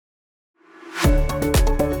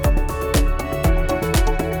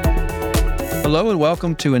Hello and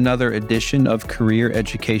welcome to another edition of Career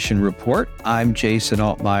Education Report. I'm Jason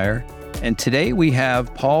Altmeyer, and today we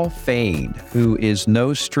have Paul Fain, who is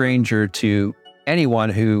no stranger to anyone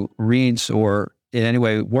who reads or in any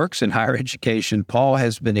way works in higher education. Paul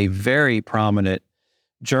has been a very prominent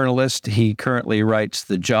journalist. He currently writes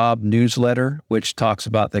the Job newsletter, which talks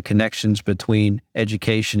about the connections between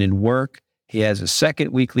education and work. He has a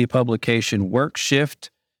second weekly publication, Work Shift,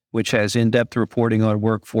 which has in-depth reporting on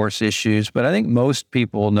workforce issues. But I think most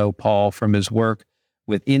people know Paul from his work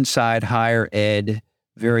with Inside Higher Ed,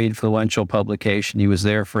 very influential publication. He was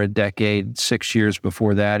there for a decade. 6 years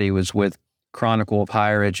before that, he was with Chronicle of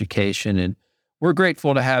Higher Education. And we're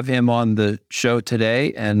grateful to have him on the show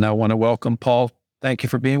today. And I want to welcome Paul. Thank you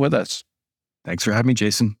for being with us. Thanks for having me,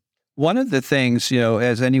 Jason. One of the things,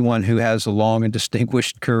 as anyone who has a long and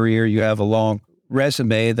distinguished career, you have a long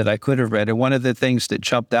resume that I could have read. And one of the things that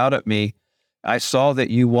jumped out at me, I saw that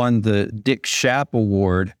you won the Dick Schaap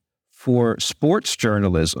Award for sports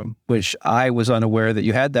journalism, which I was unaware that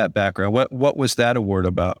you had that background. What was that award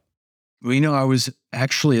about? Well, I was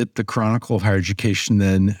actually at the Chronicle of Higher Education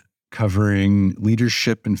then covering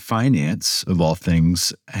leadership and finance, of all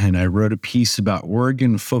things. And I wrote a piece about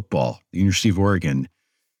Oregon football, the University of Oregon,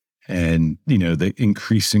 and, the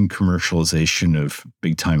increasing commercialization of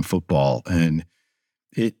big-time football. And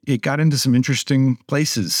it got into some interesting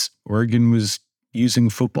places. Oregon was using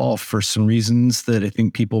football for some reasons that I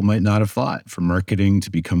think people might not have thought, for marketing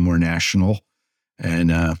to become more national.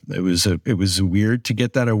 And it was weird to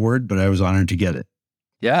get that award, but I was honored to get it.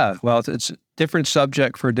 Yeah, well, it's a different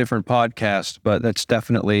subject for a different podcast, but that's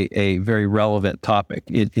definitely a very relevant topic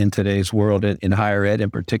in today's world, in higher ed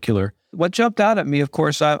in particular. What jumped out at me, of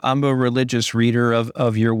course, I'm a religious reader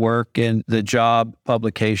of your work. In the Job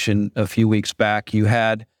publication a few weeks back, you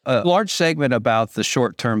had a large segment about the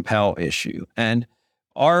short-term Pell issue. And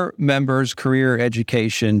our members, career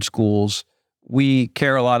education schools, we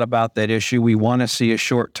care a lot about that issue. We want to see a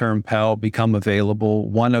short-term Pell become available.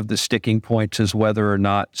 One of the sticking points is whether or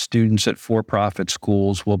not students at for-profit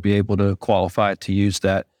schools will be able to qualify to use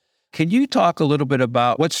that. Can you talk a little bit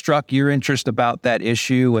about what struck your interest about that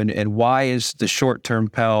issue and why is the short-term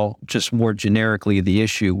Pell just more generically the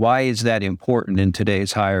issue? Why is that important in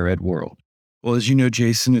today's higher ed world? Well, as you know,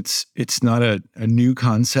 Jason, it's not a new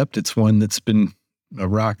concept. It's one that's been a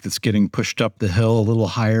rock that's getting pushed up the hill a little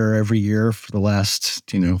higher every year for the last,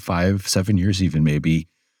 5-7 years even maybe.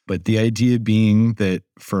 But the idea being that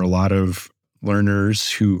for a lot of learners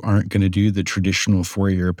who aren't going to do the traditional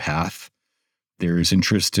 4-year path, there's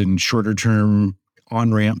interest in shorter term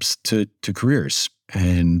on-ramps to careers,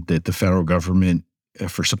 and that the federal government,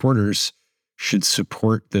 for supporters, should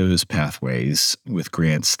support those pathways with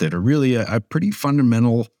grants that are really a pretty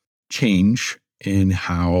fundamental change in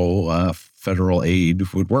how federal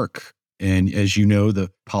aid would work. And as you know, the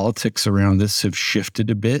politics around this have shifted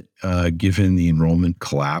a bit, given the enrollment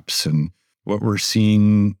collapse. And what we're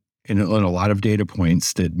seeing in a lot of data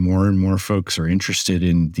points that more and more folks are interested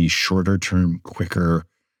in these shorter term, quicker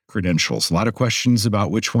credentials. A lot of questions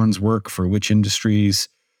about which ones work for which industries,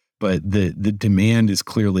 but the demand is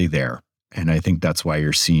clearly there. And I think that's why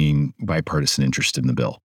you're seeing bipartisan interest in the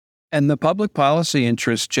bill. And the public policy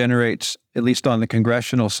interest generates, at least on the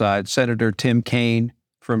congressional side, Senator Tim Kaine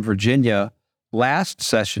from Virginia, last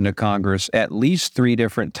session of Congress, at least 3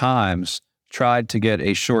 different times, tried to get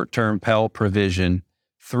a short-term Pell provision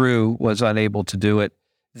through, was unable to do it.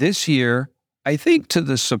 This year, I think to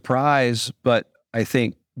the surprise, but I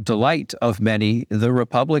think delight of many, the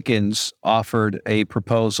Republicans offered a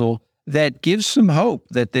proposal that gives some hope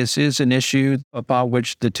that this is an issue about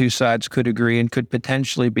which the two sides could agree and could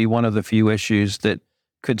potentially be one of the few issues that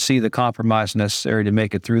could see the compromise necessary to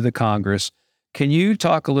make it through the Congress. Can you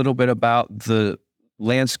talk a little bit about the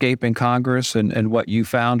landscape in Congress and what you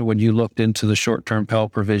found when you looked into the short-term Pell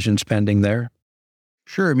provisions pending there?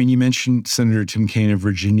 Sure. You mentioned Senator Tim Kaine of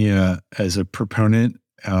Virginia as a proponent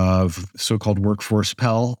of so-called workforce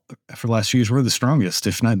Pell for the last few years. One of the strongest,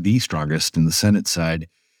 if not the strongest, in the Senate side.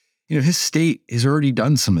 His state has already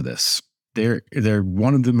done some of this. They're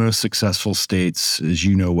one of the most successful states, as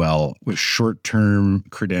you know well, with short-term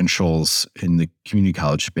credentials in the community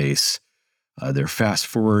college space. They're fast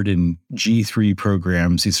forward and G3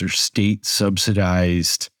 programs. These are state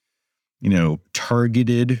subsidized,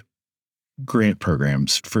 targeted grant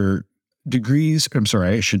programs for degrees.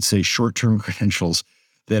 I should say short-term credentials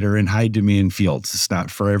that are in high demand fields. It's not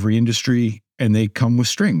for every industry, and they come with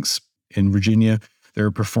strings. In Virginia, there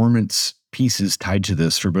are performance pieces tied to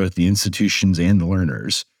this for both the institutions and the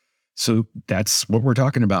learners. So that's what we're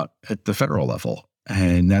talking about at the federal level.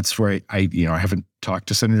 And that's where I haven't talked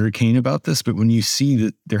to Senator Kaine about this, but when you see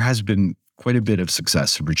that there has been quite a bit of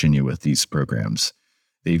success in Virginia with these programs.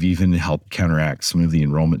 They've even helped counteract some of the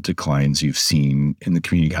enrollment declines you've seen in the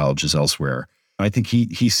community colleges elsewhere. I think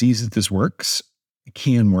he sees that this works, it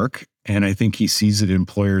can work, and I think he sees that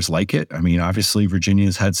employers like it. I mean, obviously, Virginia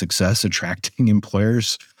has had success attracting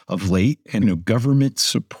employers of late, and government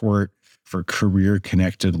support for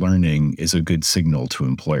career-connected learning is a good signal to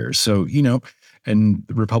employers. So, and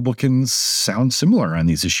Republicans sound similar on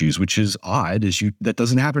these issues, which is odd, that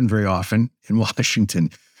doesn't happen very often in Washington.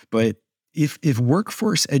 But if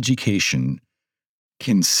workforce education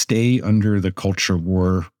can stay under the culture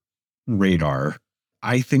war radar,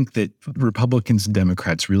 I think that Republicans and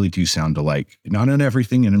Democrats really do sound alike. Not on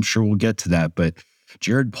everything, and I'm sure we'll get to that, but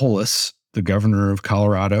Jared Polis, the governor of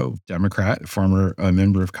Colorado, Democrat, former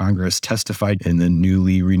member of Congress, testified in the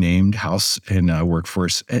newly renamed House and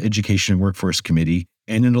Workforce Education and Workforce Committee.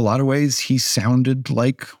 And in a lot of ways, he sounded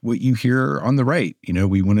like what you hear on the right.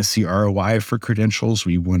 We want to see ROI for credentials.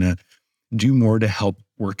 We want to do more to help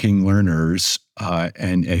working learners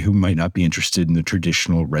and who might not be interested in the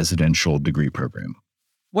traditional residential degree program.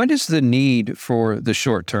 What is the need for the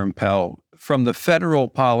short-term Pell from the federal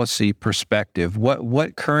policy perspective?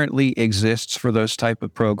 What currently exists for those type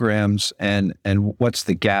of programs, and what's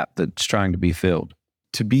the gap that's trying to be filled?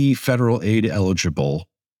 To be federal aid eligible,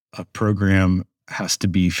 a program has to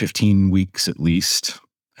be 15 weeks at least,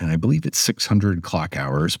 and I believe it's 600 clock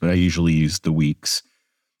hours, but I usually use the weeks.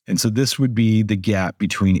 And so this would be the gap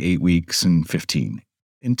between 8 weeks and 15.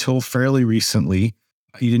 Until fairly recently,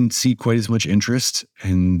 you didn't see quite as much interest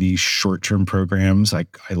in these short-term programs. I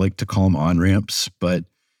like to call them on-ramps, but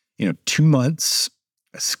 2 months,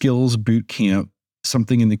 a skills boot camp,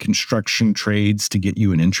 something in the construction trades to get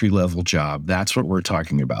you an entry-level job. That's what we're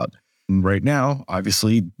talking about. And right now,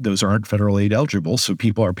 obviously, those aren't federal aid eligible, so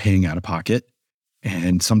people are paying out of pocket.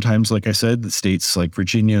 And sometimes, like I said, the states like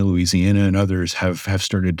Virginia, Louisiana, and others have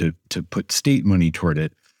started to put state money toward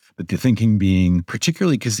it. But the thinking being,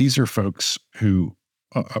 particularly because these are folks who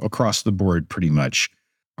across the board pretty much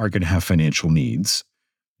are going to have financial needs,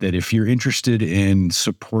 that if you're interested in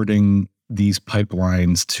supporting these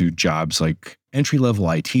pipelines to jobs like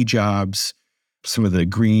entry-level IT jobs, some of the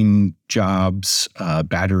green jobs,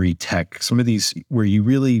 battery tech, some of these where you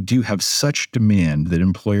really do have such demand that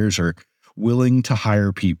employers are willing to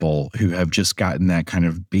hire people who have just gotten that kind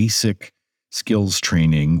of basic skills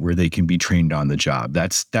training where they can be trained on the job.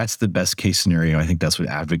 That's the best case scenario. I think that's what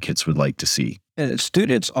advocates would like to see. And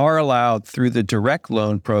students are allowed through the direct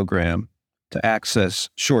loan program to access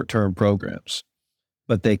short-term programs,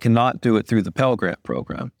 but they cannot do it through the Pell Grant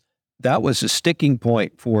program. That was a sticking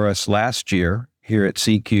point for us last year here at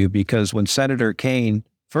CQ, because when Senator Kaine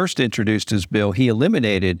first introduced his bill, he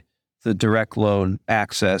eliminated the direct loan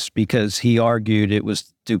access because he argued it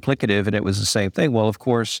was duplicative and it was the same thing. Well, of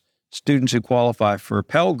course, students who qualify for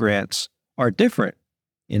Pell Grants are different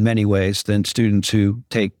in many ways than students who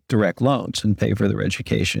take direct loans and pay for their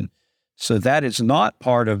education. So that is not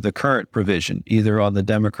part of the current provision, either on the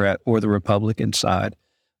Democrat or the Republican side.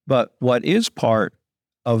 But what is part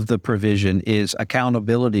of the provision is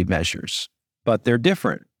accountability measures, but they're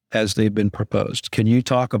different as they've been proposed. Can you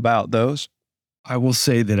talk about those? I will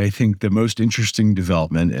say that I think the most interesting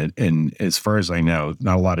development, and as far as I know,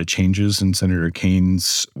 not a lot of changes in Senator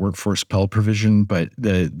Kaine's workforce Pell provision, but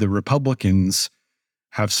the Republicans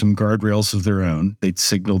have some guardrails of their own. They'd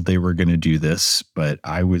signaled they were going to do this, but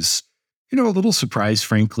I was, a little surprised,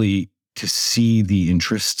 frankly, to see the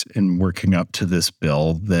interest in working up to this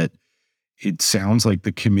bill. That it sounds like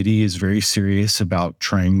the committee is very serious about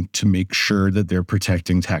trying to make sure that they're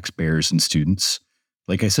protecting taxpayers and students.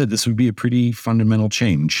 Like I said, this would be a pretty fundamental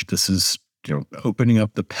change. This is, opening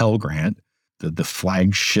up the Pell Grant, the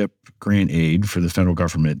flagship grant aid for the federal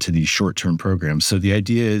government to these short-term programs. So the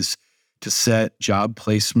idea is to set job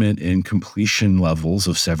placement and completion levels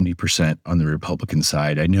of 70% on the Republican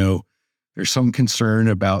side. I know there's some concern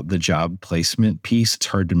about the job placement piece. It's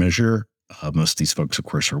hard to measure. Most of these folks, of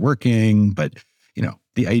course, are working, but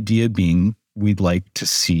the idea being we'd like to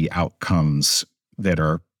see outcomes that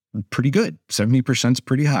are pretty good. 70% is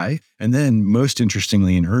pretty high. And then most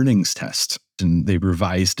interestingly, an earnings test, and they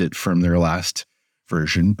revised it from their last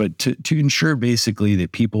version, but to ensure basically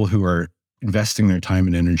that people who are investing their time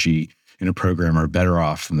and energy in a program are better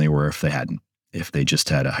off than they were if they just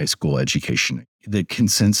had a high school education. The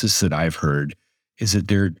consensus that I've heard is that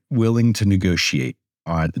they're willing to negotiate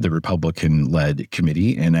on the Republican-led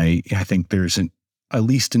committee. And I think there's at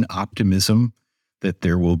least an optimism that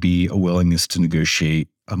there will be a willingness to negotiate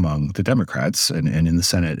among the Democrats and in the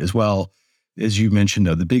Senate as well. As you mentioned,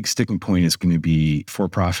 though, the big sticking point is going to be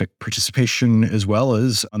for-profit participation, as well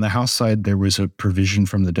as on the House side, there was a provision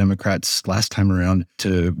from the Democrats last time around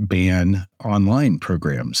to ban online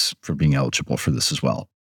programs from being eligible for this as well.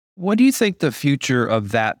 What do you think the future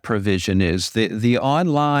of that provision is? The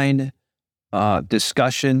online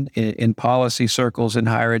discussion in policy circles in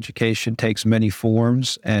higher education takes many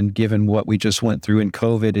forms. And given what we just went through in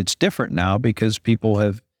COVID, it's different now because people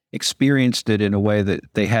have experienced it in a way that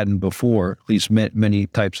they hadn't before, at least many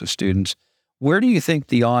types of students. Where do you think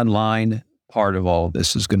the online part of all of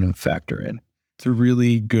this is going to factor in? It's a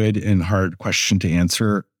really good and hard question to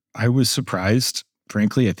answer. I was surprised,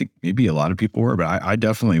 frankly. I think maybe a lot of people were, but I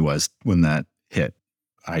definitely was when that hit.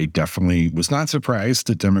 I definitely was not surprised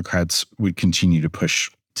that Democrats would continue to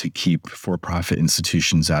push to keep for-profit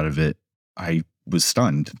institutions out of it. I was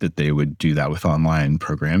stunned that they would do that with online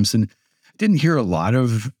programs, and didn't hear a lot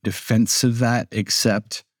of defense of that,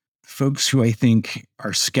 except folks who I think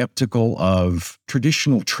are skeptical of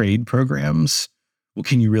traditional trade programs. Well,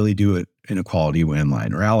 can you really do it in a quality way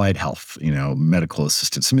online, or allied health, medical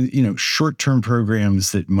assistance, some, short-term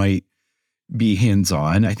programs that might be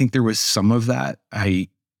hands-on? I think there was some of that. I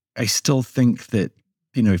still think that,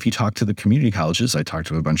 if you talk to the community colleges, I talked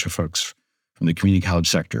to a bunch of folks from the community college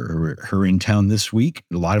sector who are in town this week,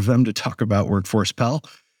 a lot of them to talk about workforce Pell.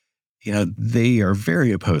 They are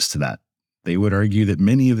very opposed to that. They would argue that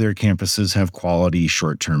many of their campuses have quality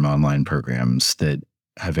short-term online programs that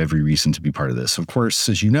have every reason to be part of this. Of course,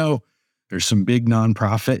 as you know, there's some big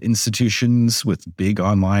nonprofit institutions with big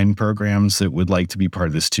online programs that would like to be part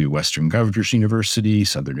of this too. Western Governors University,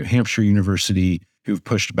 Southern New Hampshire University, who've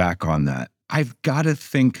pushed back on that. I've got to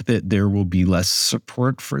think that there will be less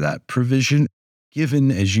support for that provision,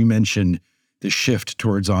 given, as you mentioned, the shift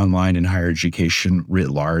towards online and higher education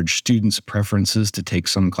writ large, students' preferences to take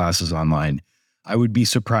some classes online. I would be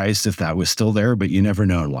surprised if that was still there, but you never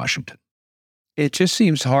know in Washington. It just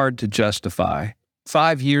seems hard to justify.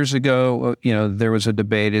 5 years ago, there was a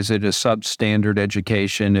debate, is it a substandard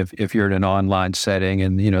education if you're in an online setting?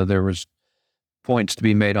 And, there was points to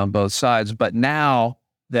be made on both sides. But now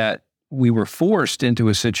that we were forced into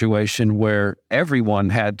a situation where everyone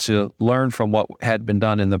had to learn from what had been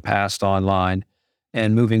done in the past online,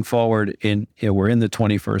 and moving forward we're in the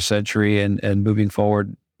 21st century and moving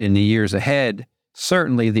forward in the years ahead,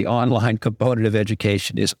 certainly the online component of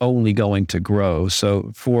education is only going to grow.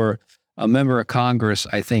 So for a member of Congress,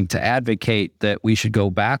 I think, to advocate that we should go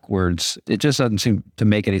backwards, it just doesn't seem to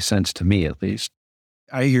make any sense to me, at least.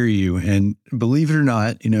 I hear you. And believe it or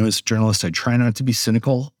not, as a journalist, I try not to be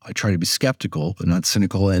cynical. I try to be skeptical, but not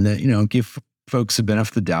cynical. And, give folks the benefit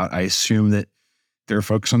of the doubt. I assume that there are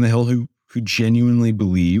folks on the Hill who genuinely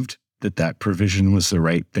believed that provision was the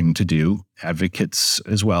right thing to do, advocates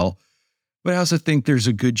as well. But I also think there's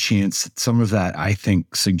a good chance that some of that, I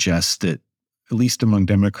think, suggests that, at least among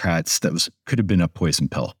Democrats, could have been a poison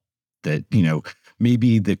pill. That,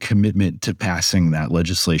 maybe the commitment to passing that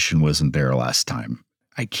legislation wasn't there last time.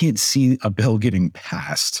 I can't see a bill getting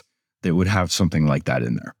passed that would have something like that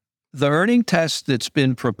in there. The earning test that's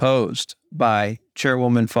been proposed by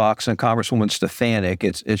Chairwoman Fox and Congresswoman Stefanik,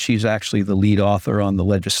 she's actually the lead author on the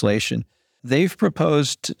legislation. They've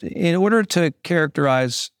proposed, in order to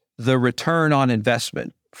characterize the return on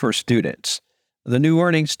investment for students, the new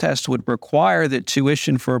earnings test would require that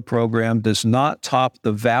tuition for a program does not top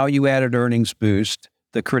the value-added earnings boost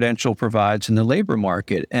the credential provides in the labor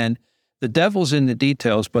market. And the devil's in the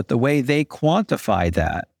details, but the way they quantify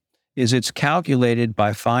that is it's calculated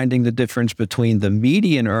by finding the difference between the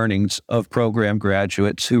median earnings of program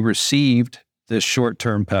graduates who received this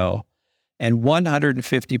short-term Pell and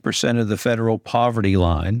 150% of the federal poverty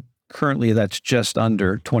line. Currently, that's just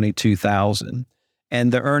under $22,000.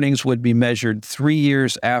 And the earnings would be measured 3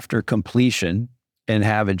 years after completion and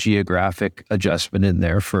have a geographic adjustment in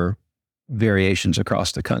there for variations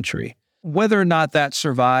across the country. Whether or not that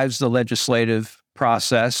survives the legislative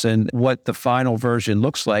process and what the final version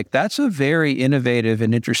looks like, that's a very innovative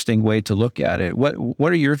and interesting way to look at it. What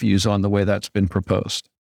are your views on the way that's been proposed?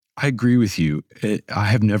 I agree with you. I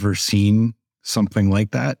have never seen something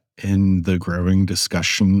like that in the growing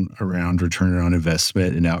discussion around return on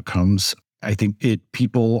investment and outcomes. I think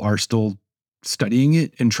people are still studying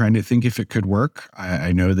it and trying to think if it could work.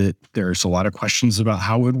 I know that there's a lot of questions about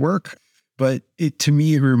how it would work, but to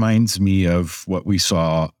me, it reminds me of what we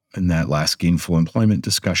saw in that last gainful employment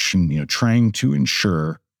discussion, trying to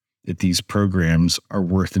ensure that these programs are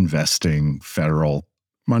worth investing federal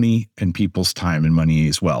money and people's time and money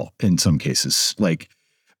as well. In some cases, like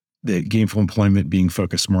the gainful employment being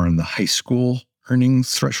focused more on the high school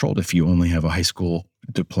earnings threshold. If you only have a high school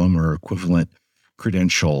diploma or equivalent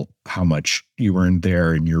credential how much you earned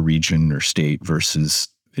there in your region or state versus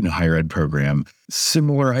in a higher ed program.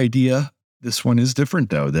 Similar idea. This one is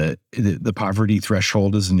different, though. The poverty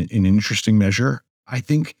threshold is an interesting measure. I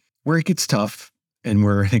think where it gets tough and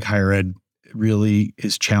where I think higher ed really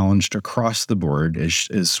is challenged across the board,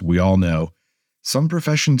 as we all know, some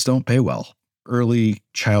professions don't pay well. Early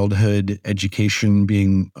childhood education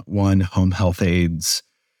being one, home health aides.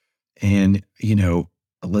 And,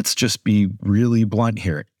 let's just be really blunt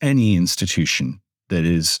here. Any institution that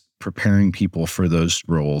is preparing people for those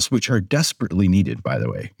roles, which are desperately needed, by the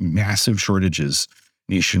way, massive shortages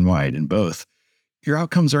nationwide in both, your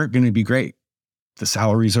outcomes aren't going to be great. The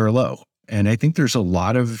salaries are low. And I think there's a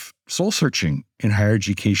lot of soul searching in higher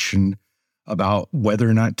education about whether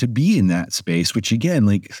or not to be in that space, which again,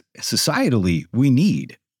 like societally, we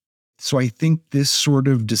need. So I think this sort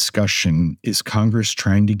of discussion is Congress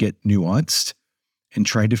trying to get nuanced and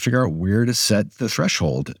trying to figure out where to set the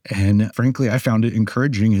threshold. And frankly, I found it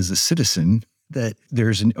encouraging as a citizen that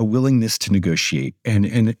there's a willingness to negotiate.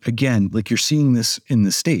 And again, like you're seeing this in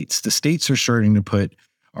the states. The states are starting to put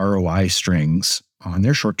ROI strings on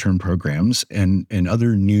their short-term programs and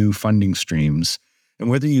other new funding streams. And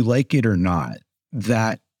whether you like it or not,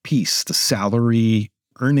 that piece, the salary,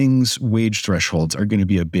 earnings, wage thresholds are going to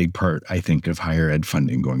be a big part, I think, of higher ed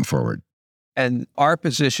funding going forward. And our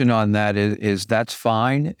position on that is that's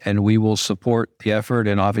fine, and we will support the effort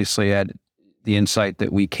and obviously add the insight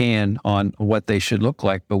that we can on what they should look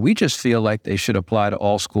like. But we just feel like they should apply to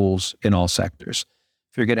all schools in all sectors.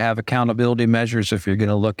 If you're going to have accountability measures, if you're going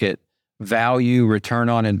to look at value, return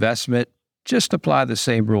on investment, just apply the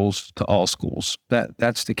same rules to all schools.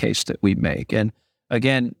 That's the case that we make. And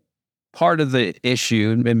again, part of the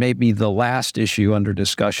issue, and maybe the last issue under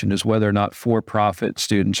discussion, is whether or not for-profit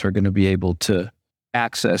students are going to be able to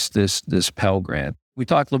access this Pell Grant. We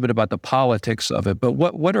talked a little bit about the politics of it, but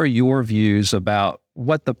what are your views about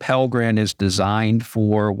what the Pell Grant is designed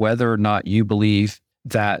for, whether or not you believe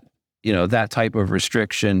that, that type of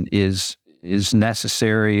restriction is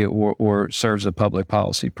necessary or serves a public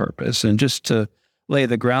policy purpose? And just to lay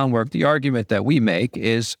the groundwork, the argument that we make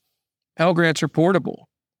is Pell Grants are portable.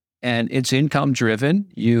 And it's income driven.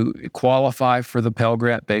 You qualify for the Pell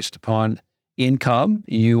Grant based upon income.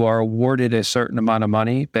 You are awarded a certain amount of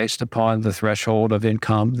money based upon the threshold of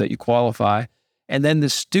income that you qualify. And then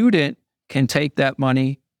the student can take that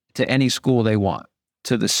money to any school they want,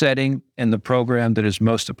 to the setting and the program that is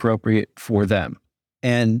most appropriate for them.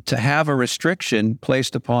 And to have a restriction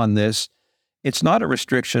placed upon this, it's not a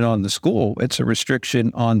restriction on the school, it's a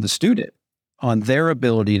restriction on the student, on their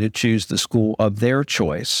ability to choose the school of their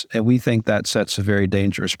choice. And we think that sets a very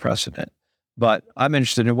dangerous precedent. But I'm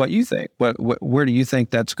interested in what you think. Where do you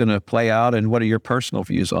think that's going to play out, and what are your personal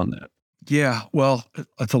views on that? Yeah, well,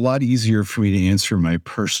 it's a lot easier for me to answer my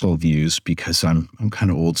personal views because I'm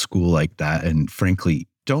kind of old school like that, and frankly,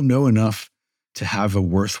 don't know enough to have a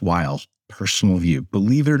worthwhile personal view.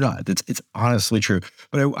 Believe it or not, it's honestly true.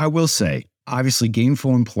 But I will say, obviously,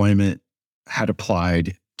 gainful employment had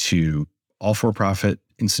applied to all for-profit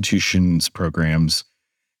institutions, programs,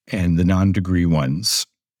 and the non-degree ones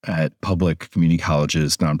at public community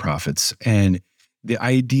colleges, nonprofits. And the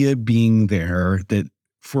idea being there that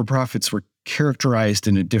for-profits were characterized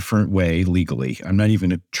in a different way legally. I'm not even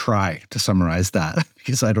going to try to summarize that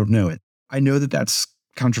because I don't know it. I know that that's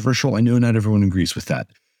controversial. I know not everyone agrees with that.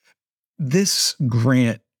 This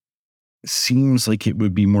grant seems like it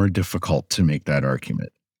would be more difficult to make that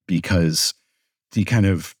argument because the kind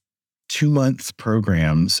of 2-month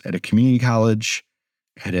programs at a community college,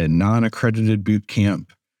 at a non-accredited boot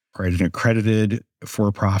camp, or at an accredited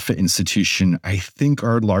for-profit institution, I think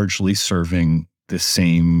are largely serving the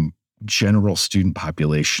same general student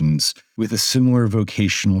populations with a similar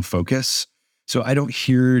vocational focus. So I don't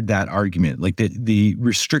hear that argument, like the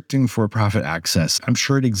restricting for-profit access. I'm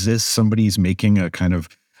sure it exists. Somebody's making a kind of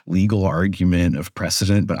legal argument of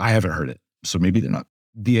precedent, but I haven't heard it. So maybe they're not.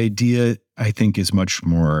 The idea, I think, is much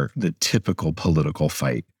more the typical political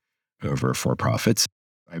fight over for-profits.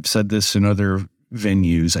 I've said this in other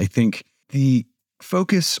venues. I think the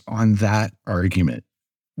focus on that argument,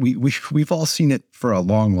 we've all seen it for a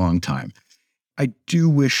long, long time. I do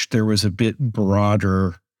wish there was a bit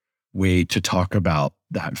broader way to talk about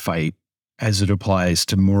that fight as it applies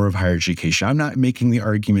to more of higher education. I'm not making the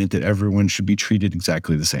argument that everyone should be treated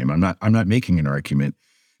exactly the same. I'm not making an argument.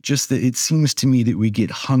 Just that it seems to me that we get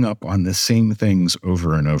hung up on the same things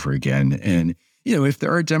over and over again. And, if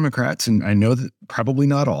there are Democrats, and I know that probably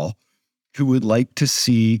not all, who would like to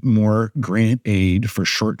see more grant aid for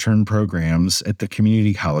short-term programs at the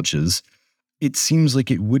community colleges, it seems like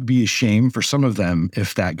it would be a shame for some of them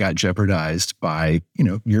if that got jeopardized by,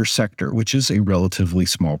 your sector, which is a relatively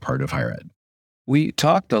small part of higher ed. We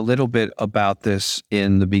talked a little bit about this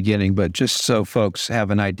in the beginning, but just so folks have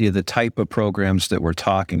an idea, the type of programs that we're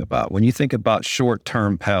talking about. When you think about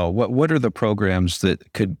short-term Pell, what are the programs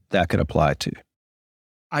that could apply to?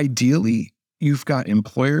 Ideally, you've got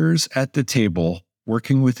employers at the table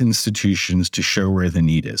working with institutions to show where the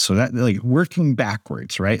need is. So that working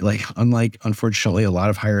backwards, right? Unlike, unfortunately, a lot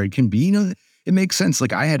of higher ed can be, it makes sense.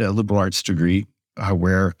 I had a liberal arts degree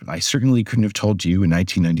where I certainly couldn't have told you in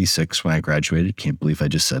 1996 when I graduated, can't believe I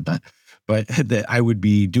just said that, but that I would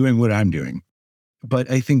be doing what I'm doing.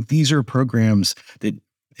 But I think these are programs that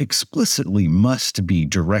explicitly must be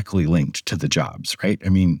directly linked to the jobs, right? I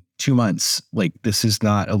mean, 2 months, this is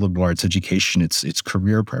not a liberal arts education, it's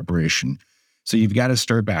career preparation. So you've got to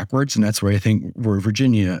start backwards. And that's where I think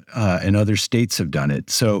Virginia and other states have done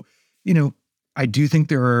it. So, I do think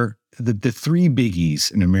there are the three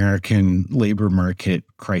biggies in American labor market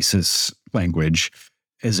crisis language,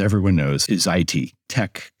 as everyone knows, is IT.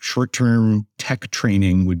 Tech, short-term tech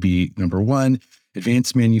training would be number one,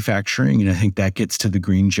 advanced manufacturing. And I think that gets to the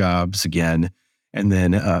green jobs again. And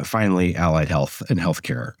then finally, allied health and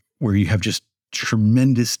healthcare, where you have just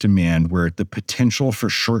tremendous demand, where the potential for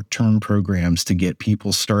short-term programs to get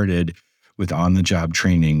people started with on-the-job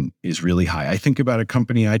training is really high. I think about a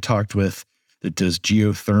company I talked with that does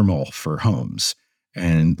geothermal for homes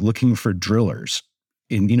and looking for drillers.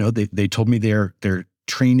 And, they told me they're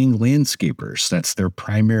training landscapers. That's their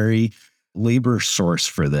primary labor source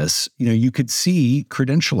for this. You could see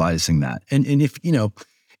credentializing that. And if,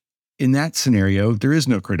 in that scenario, there is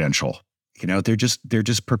no credential. They're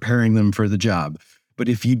just preparing them for the job. But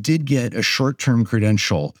if you did get a short-term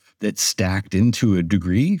credential that's stacked into a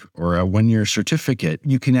degree or a one-year certificate,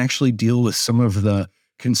 you can actually deal with some of the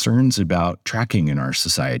concerns about tracking in our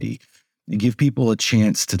society. You give people a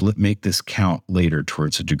chance to make this count later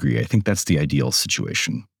towards a degree. I think that's the ideal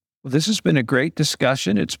situation. Well, this has been a great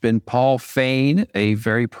discussion. It's been Paul Fain, a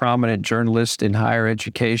very prominent journalist in higher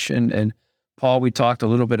education. And Paul, we talked a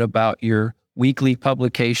little bit about your weekly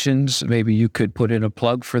publications. Maybe you could put in a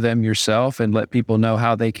plug for them yourself and let people know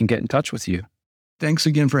how they can get in touch with you. Thanks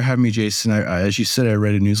again for having me, Jason. As you said, I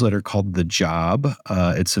read a newsletter called The Job.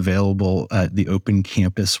 It's available at the Open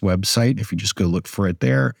Campus website, if you just go look for it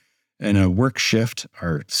there. And Work Shift,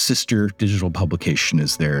 our sister digital publication,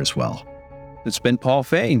 is there as well. It's been Paul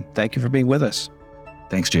Fain. Thank you for being with us.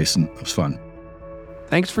 Thanks, Jason. It was fun.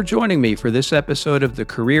 Thanks for joining me for this episode of the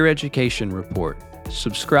Career Education Report.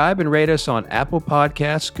 Subscribe and rate us on Apple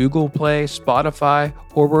Podcasts, Google Play, Spotify,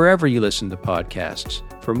 or wherever you listen to podcasts.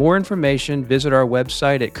 For more information, visit our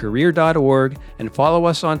website at career.org and follow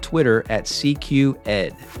us on Twitter at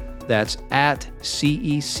CQED. That's at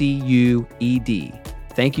CECUED.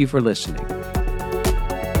 Thank you for listening.